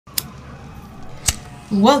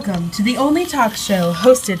Welcome to the only talk show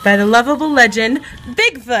hosted by the lovable legend,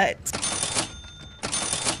 Bigfoot.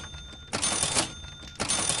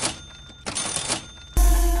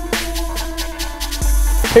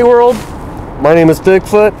 Hey world, my name is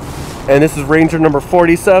Bigfoot, and this is Ranger number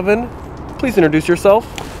 47. Please introduce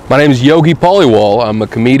yourself. My name is Yogi Paliwal. I'm a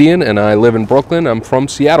comedian and I live in Brooklyn. I'm from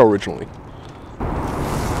Seattle originally.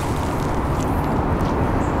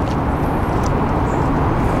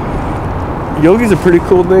 Yogi's a pretty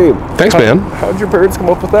cool name. Thanks, man. How'd your parents come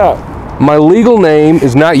up with that? My legal name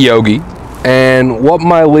is not Yogi, and what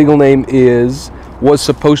my legal name was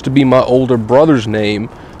supposed to be my older brother's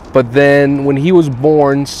name, but then when he was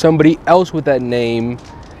born, somebody else with that name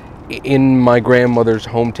in my grandmother's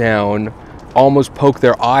hometown almost poked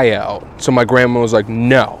their eye out. So my grandma was like,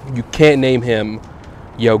 no, you can't name him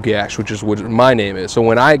Yogesh, which is what my name is. So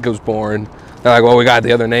when I was born, they're like, well, we got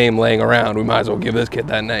the other name laying around. We might as well give this kid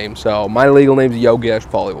that name. So my legal name is Yogesh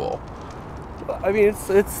Paliwal. I mean,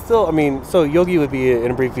 it's still, I mean, so Yogi would be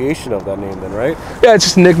an abbreviation of that name then, right? Yeah, it's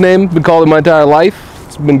just a nickname. Been called it my entire life.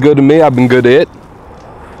 It's been good to me. I've been good to it.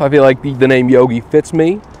 I feel like the name Yogi fits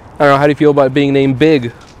me. I don't know, how do you feel about being named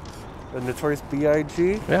Big? The notorious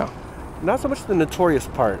B-I-G? Yeah. Not so much the notorious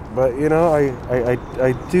part, but, you know,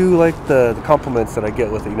 I do like the compliments that I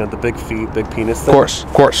get with it, you know, the big feet, big penis thing.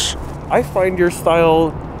 Of course. I find your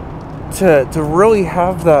style to really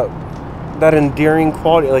have that endearing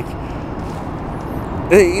quality. Like,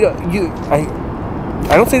 you know,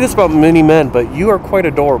 I don't say this about many men, but you are quite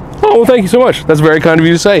adorable. Oh, well, thank you so much. That's very kind of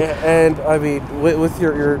you to say. And I mean, with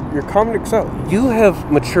your comic style, you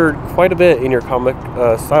have matured quite a bit in your comic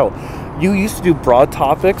style. You used to do broad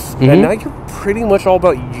topics, and now you're pretty much all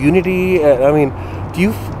about unity. I mean,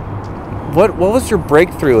 what was your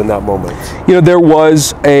breakthrough in that moment? You know, there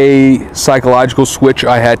was a psychological switch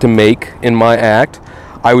I had to make in my act.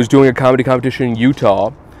 I was doing a comedy competition in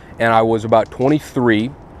Utah, and I was about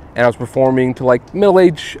 23, and I was performing to like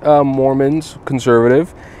middle-aged Mormons,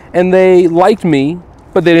 conservative, and they liked me,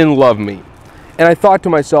 but they didn't love me. And I thought to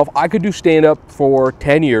myself, I could do stand-up for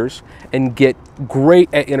 10 years and get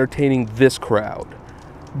great at entertaining this crowd.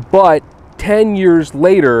 But 10 years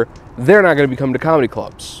later, they're not going to be coming to comedy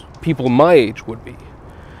clubs. People my age would be.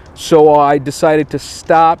 So I decided to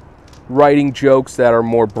stop writing jokes that are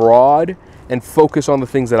more broad and focus on the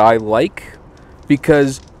things that I like,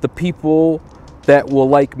 because the people that will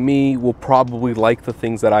like me will probably like the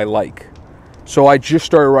things that I like. So I just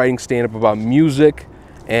started writing stand-up about music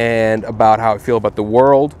and about how I feel about the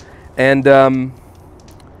world. And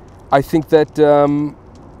I think that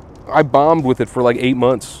I bombed with it for like 8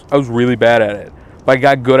 months. I was really bad at it. But I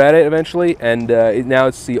got good at it eventually, and now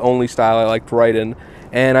it's the only style I like to write in.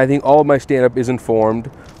 And I think all of my stand-up is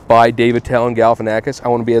informed by David Tell and Galifianakis. I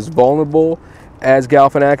want to be as vulnerable as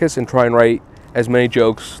Galifianakis and try and write as many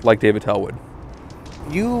jokes like David Tell would.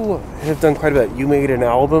 You have done quite a bit. You made an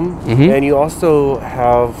album, and you also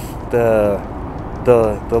have the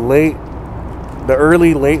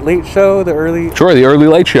early late show. The early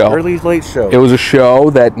late show. Early late show. It was a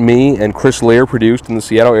show that me and Chris Lear produced in the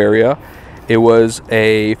Seattle area. It was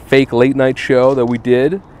a fake late night show that we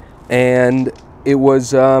did, and it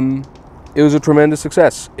was a tremendous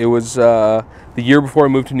success. It was the year before I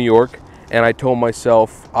moved to New York, and I told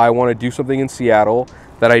myself I want to do something in Seattle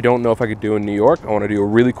that I don't know if I could do in New York. I want to do a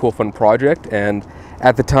really cool, fun project. And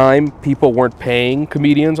at the time, people weren't paying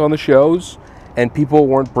comedians on the shows, and people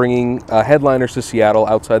weren't bringing headliners to Seattle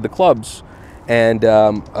outside the clubs. And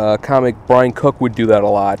comic Brian Cook would do that a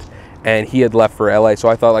lot, and he had left for LA. So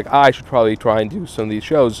I thought, like, I should probably try and do some of these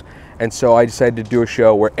shows. And so I decided to do a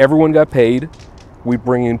show where everyone got paid. We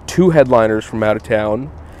bring in 2 headliners from out of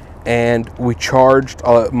town, and we charged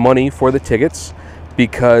money for the tickets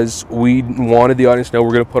because we wanted the audience to know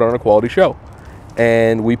we're going to put on a quality show.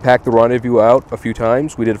 And we packed the Rendezvous out a few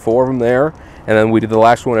times. We did 4 of them there, and then we did the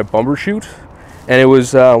last one at Bumbershoot. And it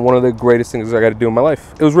was one of the greatest things I got to do in my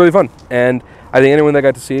life. It was really fun, and I think anyone that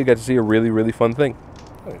got to see it got to see a really, really fun thing.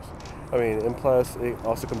 Nice. I mean, and plus, it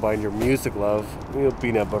also combined your music love, you know,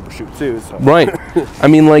 being at Bumbershoot too. So. Right. I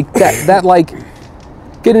mean, like that like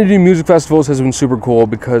getting to do music festivals has been super cool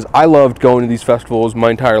because I loved going to these festivals my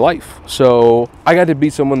entire life. So I got to be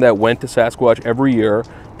someone that went to Sasquatch every year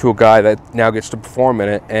to a guy that now gets to perform in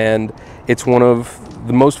it, and it's one of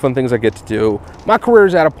the most fun things I get to do. My career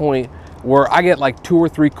is at a point where I get like 2 or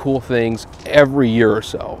 3 cool things every year or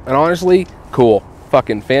so. And honestly, cool.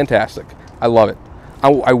 Fucking fantastic. I love it.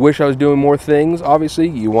 I wish I was doing more things, obviously.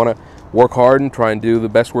 You want to work hard and try and do the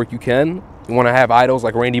best work you can. You want to have idols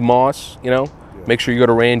like Randy Moss, you know? Yeah. Make sure you go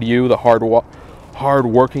to Randy U, the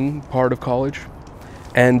hard-working part of college.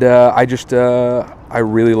 And I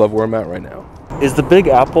really love where I'm at right now. Is the Big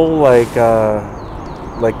Apple like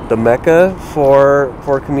the mecca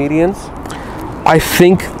for comedians? I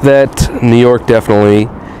think that New York definitely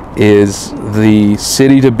is the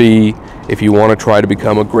city to be if you want to try to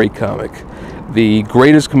become a great comic. The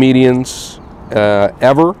greatest comedians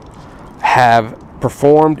ever have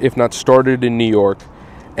performed, if not started, in New York.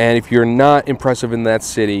 And if you're not impressive in that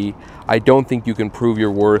city, I don't think you can prove your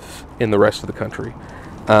worth in the rest of the country.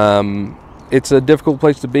 It's a difficult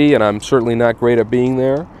place to be, and I'm certainly not great at being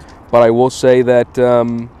there. But I will say that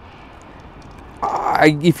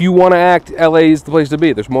if you want to act, LA is the place to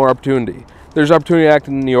be. There's more opportunity. There's opportunity to act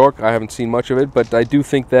in New York. I haven't seen much of it, but I do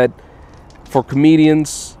think that for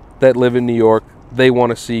comedians that live in New York, they want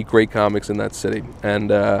to see great comics in that city.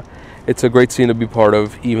 And it's a great scene to be part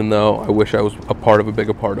of, even though I wish I was a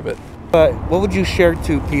bigger part of it. What would you share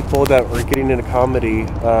to people that are getting into comedy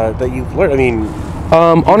that you've learned? I mean,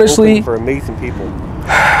 honestly, for amazing people,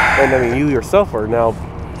 and I mean, you yourself are now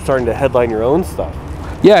starting to headline your own stuff.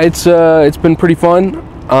 Yeah, it's been pretty fun.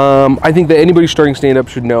 I think that anybody starting stand-up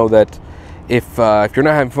should know that if you're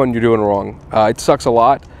not having fun, you're doing it wrong. It sucks a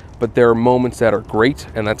lot, but there are moments that are great,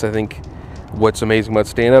 and that's, I think, what's amazing about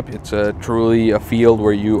stand-up. It's truly a field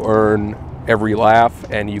where you earn every laugh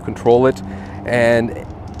and you control it. And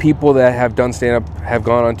people that have done stand-up have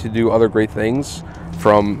gone on to do other great things,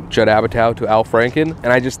 from Judd Apatow to Al Franken. And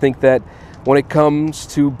I just think that when it comes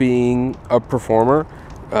to being a performer,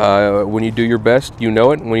 when you do your best, you know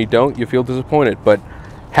it, and when you don't, you feel disappointed. But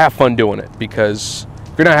have fun doing it, because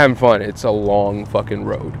if you're not having fun, it's a long fucking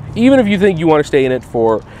road. Even if you think you want to stay in it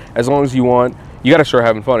for as long as you want, you got to start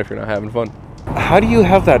having fun if you're not having fun. How do you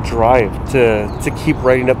have that drive to keep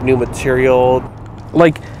writing up new material?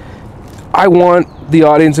 Like, I want the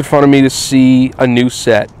audience in front of me to see a new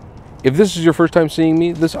set. If this is your first time seeing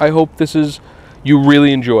me, I hope you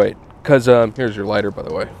really enjoy it. Because, here's your lighter, by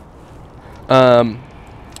the way.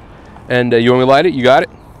 And you want me to light it? You got it?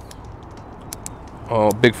 Oh,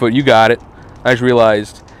 Bigfoot, you got it. I just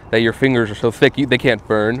realized that your fingers are so thick, they can't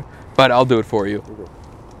burn. But I'll do it for you.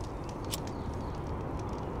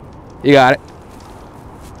 You got it.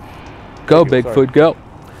 Go, Bigfoot, go.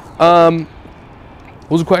 What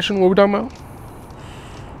was the question? What were we talking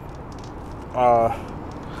about?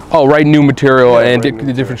 Writing new material and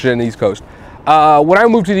different shit on the East Coast. When I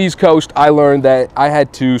moved to the East Coast, I learned that I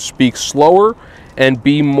had to speak slower and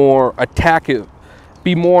be more on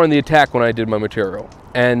the attack when I did my material.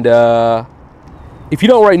 And if you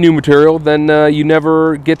don't write new material, then you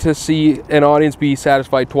never get to see an audience be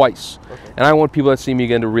satisfied twice. Okay. And I want people that see me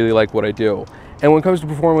again to really like what I do. And when it comes to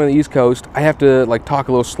performing on the East Coast, I have to talk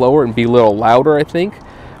a little slower and be a little louder, I think.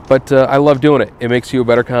 But I love doing it. It makes you a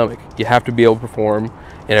better comic. You have to be able to perform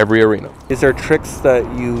in every arena. Is there tricks that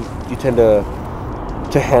you tend to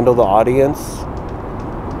handle the audience?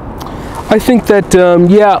 I think that,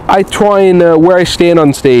 I try and, where I stand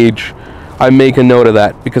on stage, I make a note of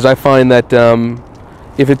that. Because I find that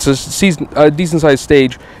if it's a decent-sized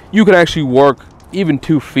stage, you can actually work even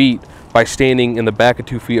 2 feet by standing in the back of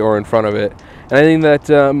 2 feet or in front of it. And I think that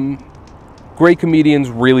great comedians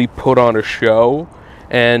really put on a show,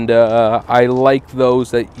 and I like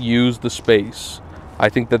those that use the space. I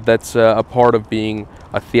think that that's a part of being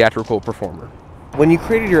a theatrical performer. When you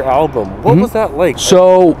created your album, what was that like?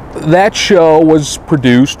 So that show was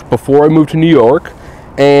produced before I moved to New York,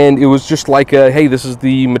 and it was just like, hey, this is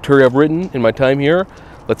the material I've written in my time here.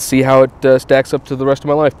 Let's see how it stacks up to the rest of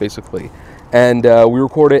my life, basically. And we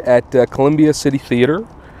recorded at Columbia City Theater,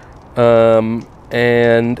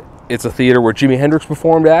 and it's a theater where Jimi Hendrix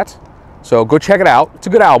performed at. So go check it out. It's a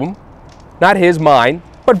good album. Not his, mine,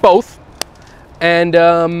 but both. And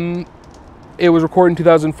it was recorded in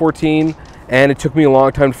 2014, and it took me a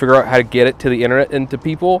long time to figure out how to get it to the internet and to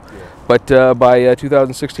people. Yeah. But by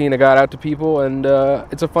 2016, I got out to people, and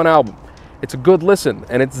it's a fun album. It's a good listen,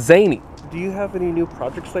 and it's zany. Do you have any new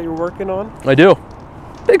projects that you're working on? I do.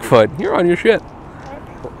 Bigfoot, you're on your shit.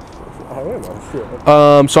 I am on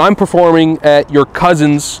shit. So I'm performing at your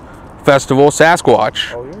cousin's festival,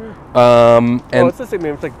 Sasquatch. Oh yeah. And it's the same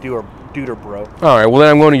name. It's like Dude or Bro. All right. Well,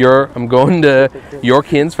 then I'm going to your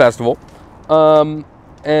kin's festival, and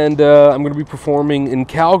I'm going to be performing in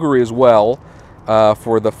Calgary as well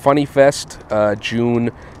for the Funny Fest,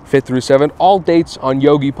 June 5th through 7th. All dates on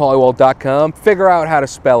YogiPaliwal.com. Figure out how to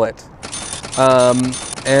spell it.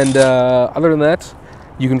 And other than that,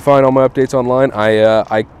 you can find all my updates online.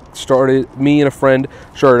 Me and a friend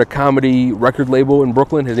started a comedy record label in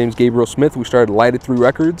Brooklyn. His name's Gabriel Smith. We started Lighted 3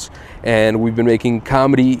 Records, and we've been making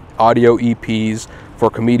comedy audio EPs for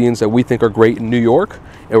comedians that we think are great in New York,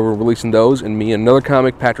 and we're releasing those. And me and another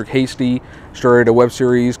comic, Patrick Hasty, started a web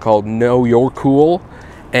series called Know You're Cool,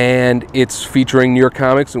 and it's featuring New York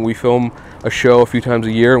comics, and we film a show a few times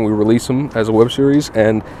a year, and we release them as a web series.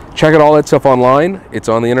 And check out all that stuff online. It's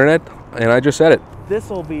on the internet, and I just said it. This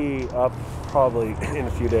will be up probably in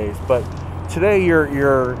a few days, but today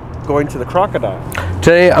you're going to the Crocodile.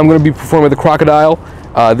 Today I'm going to be performing at the Crocodile.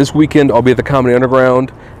 This weekend I'll be at the Comedy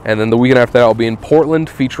Underground, and then the weekend after that I'll be in Portland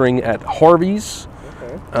featuring at Harvey's.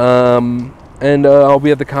 Okay. And I'll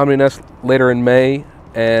be at the Comedy Nest later in May.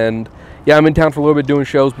 And yeah, I'm in town for a little bit doing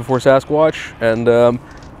shows before Sasquatch, and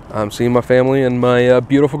I'm seeing my family and my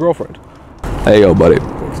beautiful girlfriend. Hey, yo, buddy.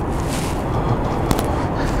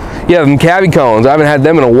 Yeah, them cabbie cones. I haven't had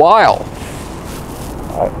them in a while.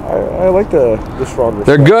 I like the stronger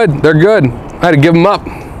They're stuff. good. They're good. I had to give them up.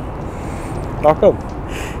 How come?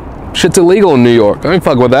 Shit's illegal in New York. I ain't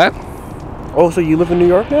fuck with that. Oh, so you live in New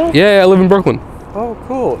York now? Yeah, I live in Brooklyn. Oh,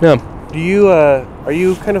 cool. Yeah. Do you, are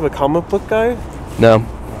you kind of a comic book guy? No.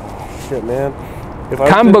 Shit, man.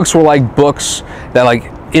 Comic books were like books that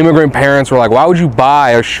like immigrant parents were like, why would you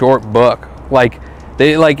buy a short book? Like,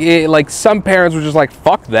 like some parents were just like,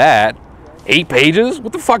 fuck that. 8 pages?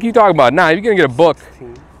 What the fuck are you talking about? Nah, you're gonna get a book.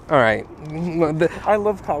 16. All right. I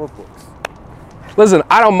love comic books. Listen,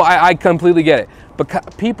 I completely get it.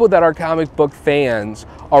 But people that are comic book fans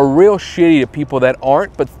are real shitty to people that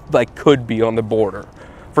aren't, but like could be on the border.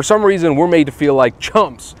 For some reason, we're made to feel like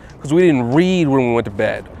chumps because we didn't read when we went to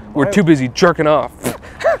bed. We're too busy jerking off.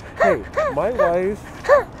 Hey, my wife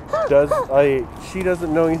she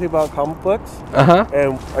doesn't know anything about comic books.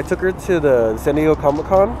 And I took her to the San Diego Comic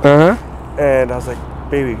Con. And I was like,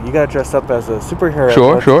 baby, you gotta dress up as a superhero.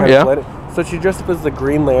 Sure, yeah. So she dressed up as the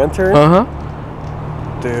Green Lantern.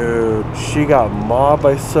 Dude, she got mobbed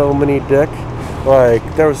by so many dick. Like,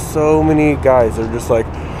 there was so many guys that were just like,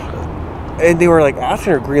 and they were like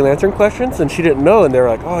asking her Green Lantern questions, and she didn't know, and they were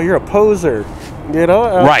like, oh, you're a poser. You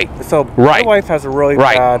know? Right. So my wife has a really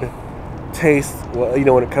bad taste, you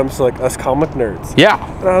know, when it comes to like us comic nerds. Yeah.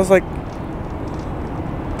 And I was like,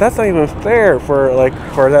 that's not even fair for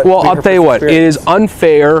that. Well, I'll tell you what, it is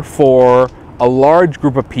unfair for a large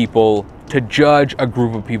group of people to judge a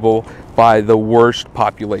group of people by the worst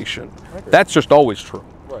population. That's just always true.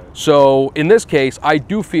 Right. So in this case, I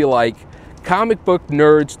do feel like comic book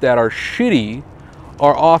nerds that are shitty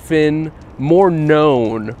are often more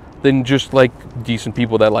known than just like decent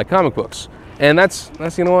people that like comic books. And that's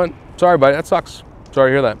you know what? Sorry, buddy, that sucks. Sorry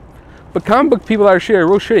to hear that. But comic book people that are shitty are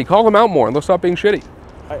real shitty. Call them out more and they'll stop being shitty.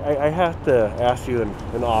 I have to ask you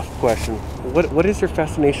an off question. What is your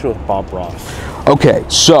fascination with Bob Ross? Okay,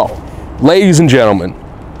 so, ladies and gentlemen,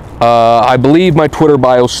 I believe my Twitter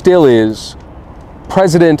bio still is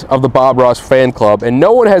president of the Bob Ross fan club, and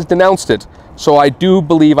no one has denounced it, so I do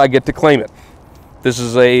believe I get to claim it. This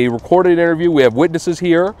is a recorded interview. We have witnesses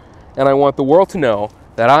here, and I want the world to know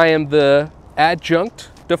that I am the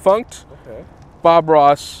defunct Bob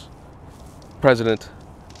Ross president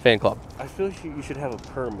fan club. I feel like you should have a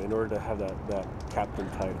perm in order to have that captain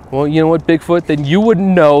title. Well, you know what, Bigfoot? Then you wouldn't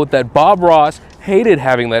know that Bob Ross hated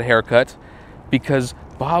having that haircut because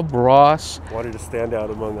Bob Ross wanted to stand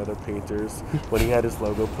out among other painters when he had his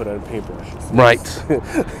logo put on paintbrushes.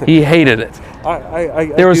 Right. He hated it.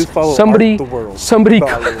 There was somebody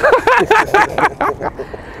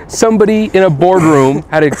somebody in a boardroom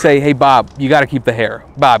had to say, hey, Bob, you got to keep the hair.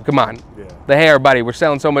 Bob, come on. Yeah. The hair, buddy. We're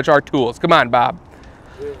selling so much art tools. Come on, Bob.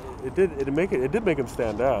 It did make him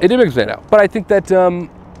stand out. It did make him stand out. But I think that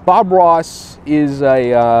Bob Ross is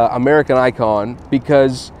a American icon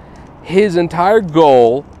because his entire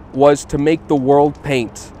goal was to make the world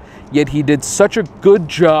paint. Yet he did such a good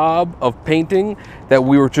job of painting that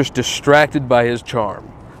we were just distracted by his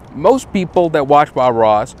charm. Most people that watch Bob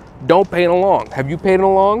Ross don't paint along. Have you painted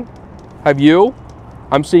along? Have you?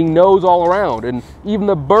 I'm seeing no's all around, and even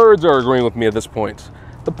the birds are agreeing with me at this point.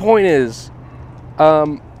 The point is,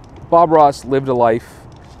 Bob Ross lived a life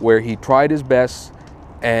where he tried his best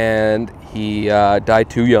and he died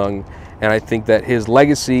too young. And I think that his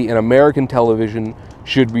legacy in American television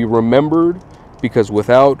should be remembered because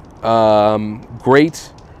without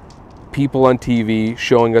great people on TV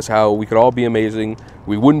showing us how we could all be amazing,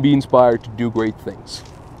 we wouldn't be inspired to do great things.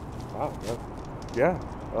 Wow. Yeah.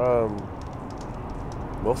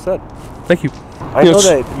 Well said. Thank you. I know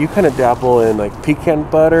that you kind of dabble in like pecan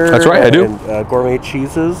butter. That's right, I do. And gourmet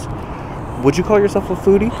cheeses. Would you call yourself a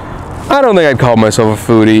foodie? I don't think I'd call myself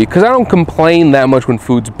a foodie because I don't complain that much when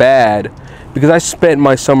food's bad because I spent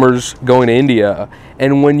my summers going to India,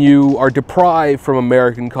 and when you are deprived from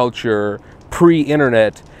American culture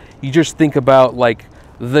pre-internet, you just think about like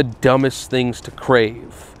the dumbest things to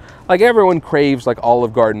crave. Like everyone craves like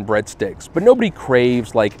Olive Garden breadsticks, but nobody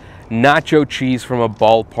craves like nacho cheese from a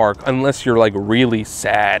ballpark unless you're like really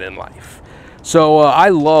sad in life. So I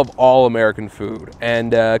love all American food,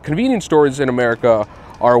 and convenience stores in America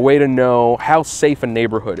are a way to know how safe a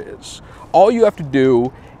neighborhood is. All you have to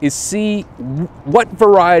do is see what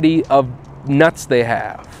variety of nuts they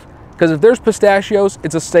have. Because if there's pistachios,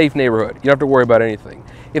 it's a safe neighborhood. You don't have to worry about anything.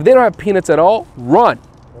 If they don't have peanuts at all, run.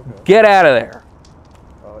 Okay. Get out of there.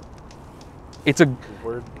 It's a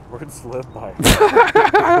words to live by.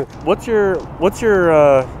 What's your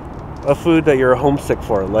a food that you're homesick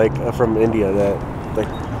for, like from India? That like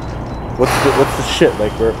what's the shit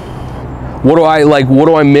like? What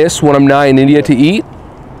do I miss when I'm not in India to eat?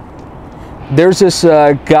 There's this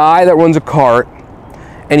guy that runs a cart,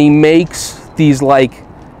 and he makes these like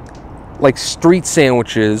street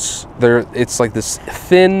sandwiches. It's like this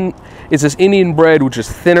thin. It's this Indian bread which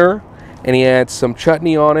is thinner, and he adds some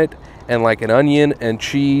chutney on it, and like an onion and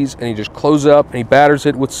cheese, and he just closes up and he batters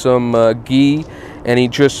it with some ghee, and he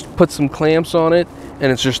just puts some clamps on it,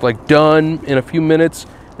 and it's just like done in a few minutes,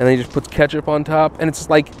 and then he just puts ketchup on top, and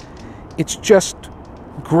it's just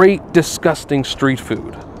great, disgusting street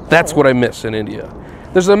food. That's what I miss in India.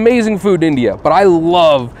 There's amazing food in India, but I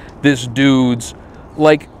love this dude's,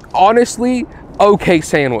 like, honestly, okay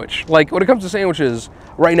sandwich. Like, when it comes to sandwiches,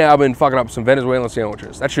 right now I've been fucking up some Venezuelan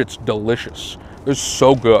sandwiches. That shit's delicious. They're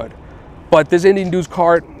so good. But this Indian dude's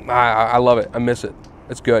cart, I love it. I miss it.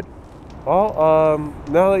 It's good. Well,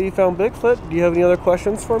 now that you found Bigfoot, do you have any other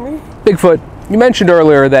questions for me? Bigfoot, you mentioned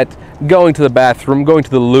earlier that going to the bathroom, going to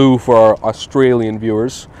the loo for our Australian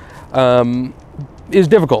viewers, is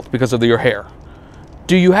difficult because of your hair.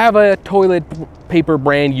 Do you have a toilet paper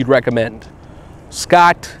brand you'd recommend?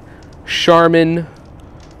 Scott, Charmin,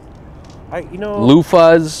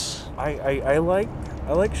 Loofahs? I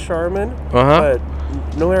like Charmin, but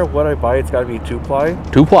no matter what I buy, it's got to be 2-ply.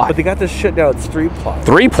 2-ply. But they got this shit now, it's 3-ply.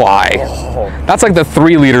 3-ply? Oh. That's like the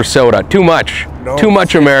 3-liter soda. Too much. No, too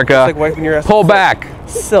much, America. It's like wiping your ass. Pull back.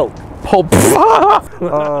 Silk. Pull.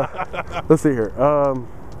 Let's see here.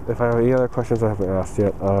 If I have any other questions I haven't asked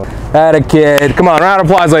yet. Atta kid. Come on, round of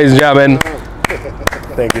applause, ladies and gentlemen.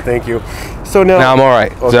 Thank you. So now I'm all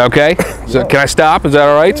right. Is that okay? So can I stop? Is that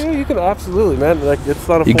all right? Yeah, you can absolutely, man. Like, it's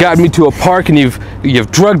not a. You got me to a park and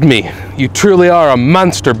you've drugged me. You truly are a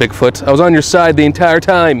monster, Bigfoot. I was on your side the entire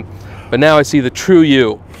time, but now I see the true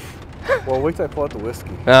you. Well, wait till I pull out the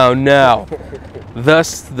whiskey. Oh no!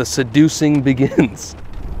 Thus the seducing begins.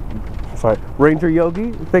 Sorry, Ranger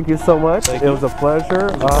Yogi. Thank you so much. It was a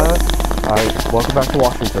pleasure. Welcome back to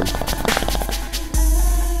Washington.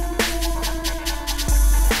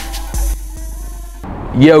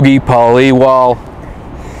 Yogi Paliwal.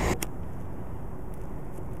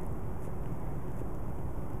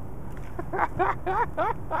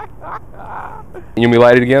 You want me to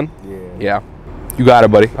light it again? Yeah. You got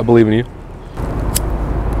it, buddy. I believe in you.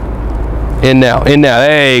 In now.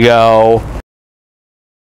 There you go.